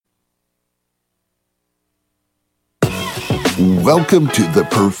Welcome to the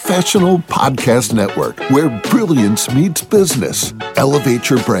Professional Podcast Network, where brilliance meets business. Elevate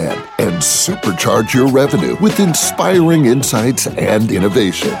your brand and supercharge your revenue with inspiring insights and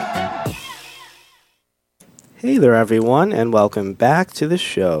innovation. Hey there, everyone, and welcome back to the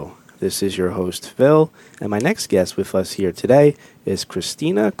show. This is your host, Phil, and my next guest with us here today is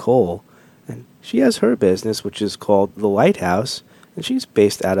Kristina Coll. And she has her business, which is called The Lighthouse, and she's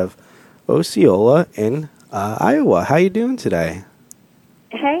based out of Osceola in Iowa. How you doing today?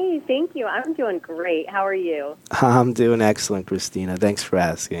 Hey, thank you. I'm doing great. How are you? I'm doing excellent, Kristina. Thanks for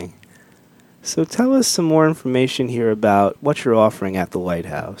asking. So tell us some more information here about what you're offering at The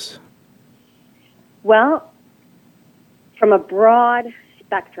Lighthouse. Well, from a broad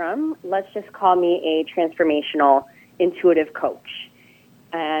spectrum, let's just call me a transformational intuitive coach.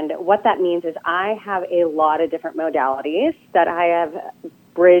 And what that means is I have a lot of different modalities that I have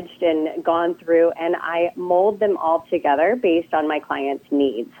bridged and gone through, and I mold them all together based on my clients'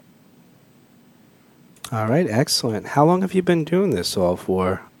 needs. All right, excellent. How long have you been doing this all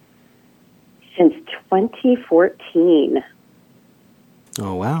for? Since 2014.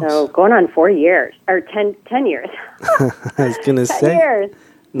 Oh, wow. So going on 4 years, or 10 years. I was going to 10 say, years.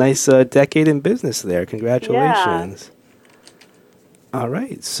 Nice decade in business there. Congratulations. Yeah. All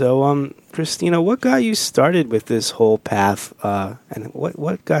right. So, Kristina, what got you started with this whole path, and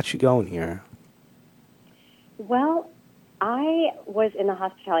what got you going here? Well, I was in the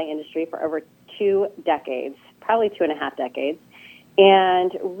hospitality industry for over 2 decades, probably 2.5 decades,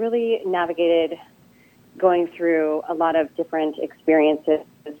 and really navigated going through a lot of different experiences.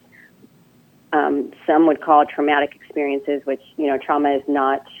 Some would call traumatic experiences, which, trauma is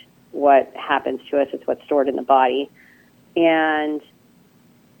not what happens to us, it's what's stored in the body. And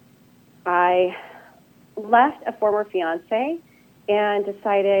I left a former fiance and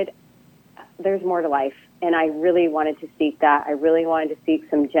decided there's more to life. And I really wanted to seek that. I really wanted to seek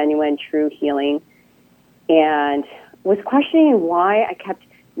some genuine, true healing. And was questioning why I kept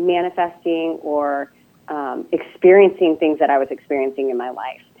manifesting or experiencing things that I was experiencing in my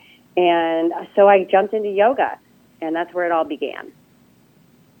life. And so I jumped into yoga, and that's where it all began.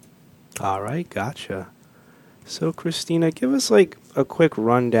 All right, gotcha. So, Kristina, give us a quick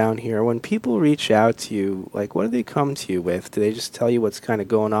rundown here. When people reach out to you, what do they come to you with? Do they just tell you what's kind of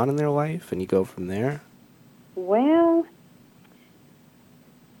going on in their life, and you go from there? Well,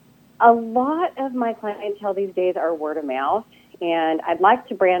 a lot of my clientele these days are word of mouth, and I'd like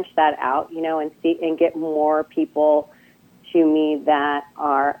to branch that out, and see and get more people to me that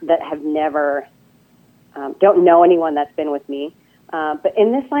have never don't know anyone that's been with me. But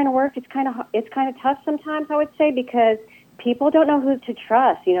in this line of work, it's kind of tough sometimes, I would say, because people don't know who to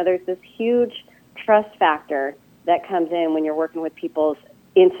trust. There's this huge trust factor that comes in when you're working with people's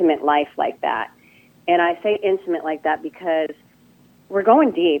intimate life like that. And I say intimate like that because we're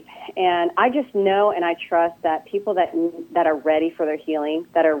going deep, and I just know and I trust that people that are ready for their healing,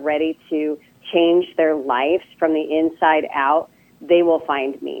 that are ready to change their lives from the inside out, they will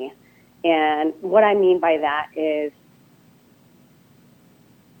find me. And what I mean by that is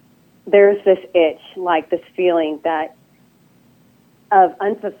there's this itch, this feeling of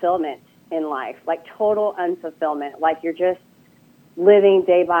unfulfillment in life, total unfulfillment, you're just living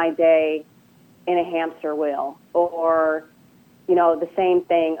day by day in a hamster wheel, or the same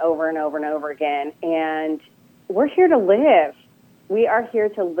thing over and over and over again. And we're here to live. We are here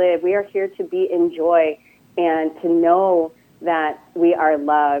to live. We are here to be in joy and to know that we are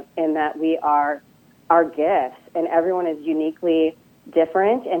loved and that we are our gifts. And everyone is uniquely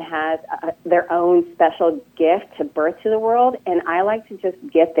different and has their own special gift to birth to the world. And I like to just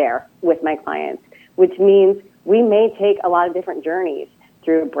get there with my clients, which means we may take a lot of different journeys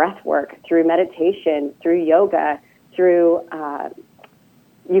through breath work, through meditation, through yoga, through,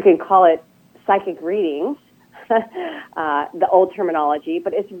 you can call it psychic readings, the old terminology,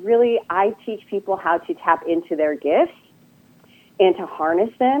 but it's really, I teach people how to tap into their gifts and to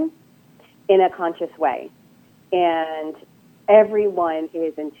harness them in a conscious way. And everyone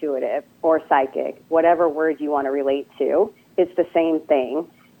is intuitive or psychic, whatever word you want to relate to. It's the same thing.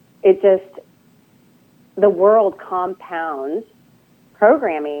 The world compounds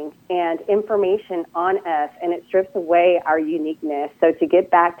programming and information on us, and it strips away our uniqueness. So to get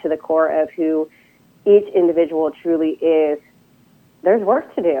back to the core of who each individual truly is, there's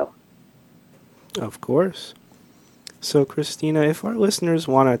work to do. Of course. So, Kristina, if our listeners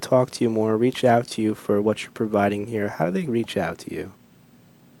want to talk to you more, reach out to you for what you're providing here, how do they reach out to you?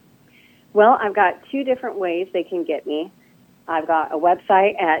 Well, I've got 2 different ways they can get me. I've got a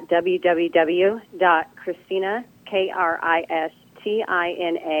website at www.Kristina, Kristina,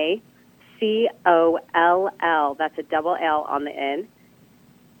 Coll, that's a double L on the end,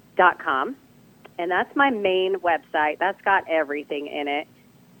 .com. And that's my main website. That's got everything in it.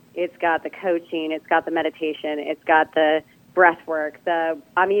 It's got the coaching, it's got the meditation, it's got the breath work,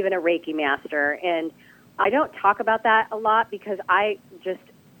 I'm even a Reiki master. And I don't talk about that a lot because I just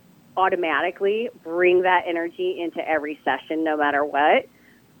automatically bring that energy into every session no matter what.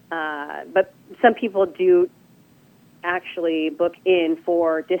 But some people do actually book in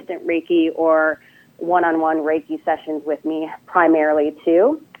for distant Reiki or one-on-one Reiki sessions with me primarily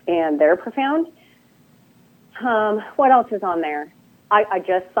too, and they're profound. What else is on there? I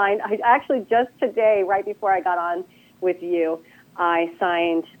just signed, just today, right before I got on with you, I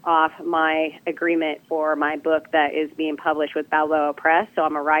signed off my agreement for my book that is being published with Balboa Press. So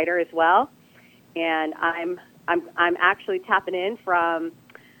I'm a writer as well, and I'm actually tapping in from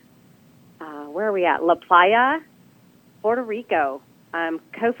where are we at? La Playa, Puerto Rico. I'm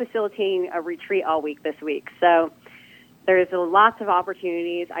co-facilitating a retreat all week this week. So there's lots of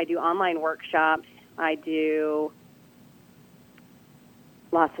opportunities. I do online workshops. I do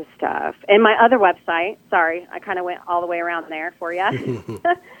lots of stuff. And my other website, sorry, I kind of went all the way around there for you.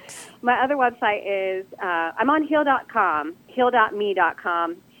 My other website is, I'm on heal.com,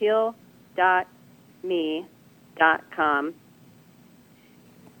 heal.me.com, heal.me.com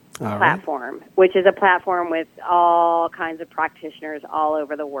platform, which is a platform with all kinds of practitioners all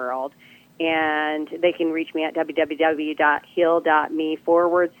over the world. And they can reach me at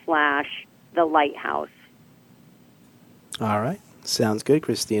www.heal.me/The Lighthouse. All right. Sounds good,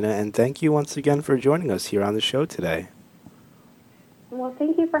 Kristina. And thank you once again for joining us here on the show today. Well,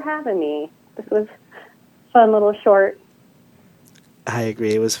 thank you for having me. This was a fun little short. I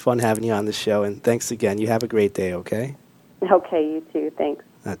agree. It was fun having you on the show. And thanks again. You have a great day, okay? Okay, you too. Thanks.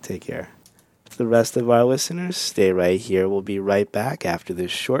 Take care. For the rest of our listeners, stay right here. We'll be right back after this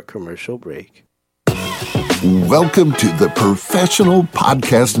short commercial break. Welcome to the Professional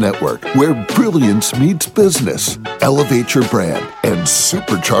Podcast Network, where brilliance meets business. Elevate your brand and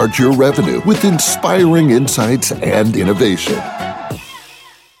supercharge your revenue with inspiring insights and innovation.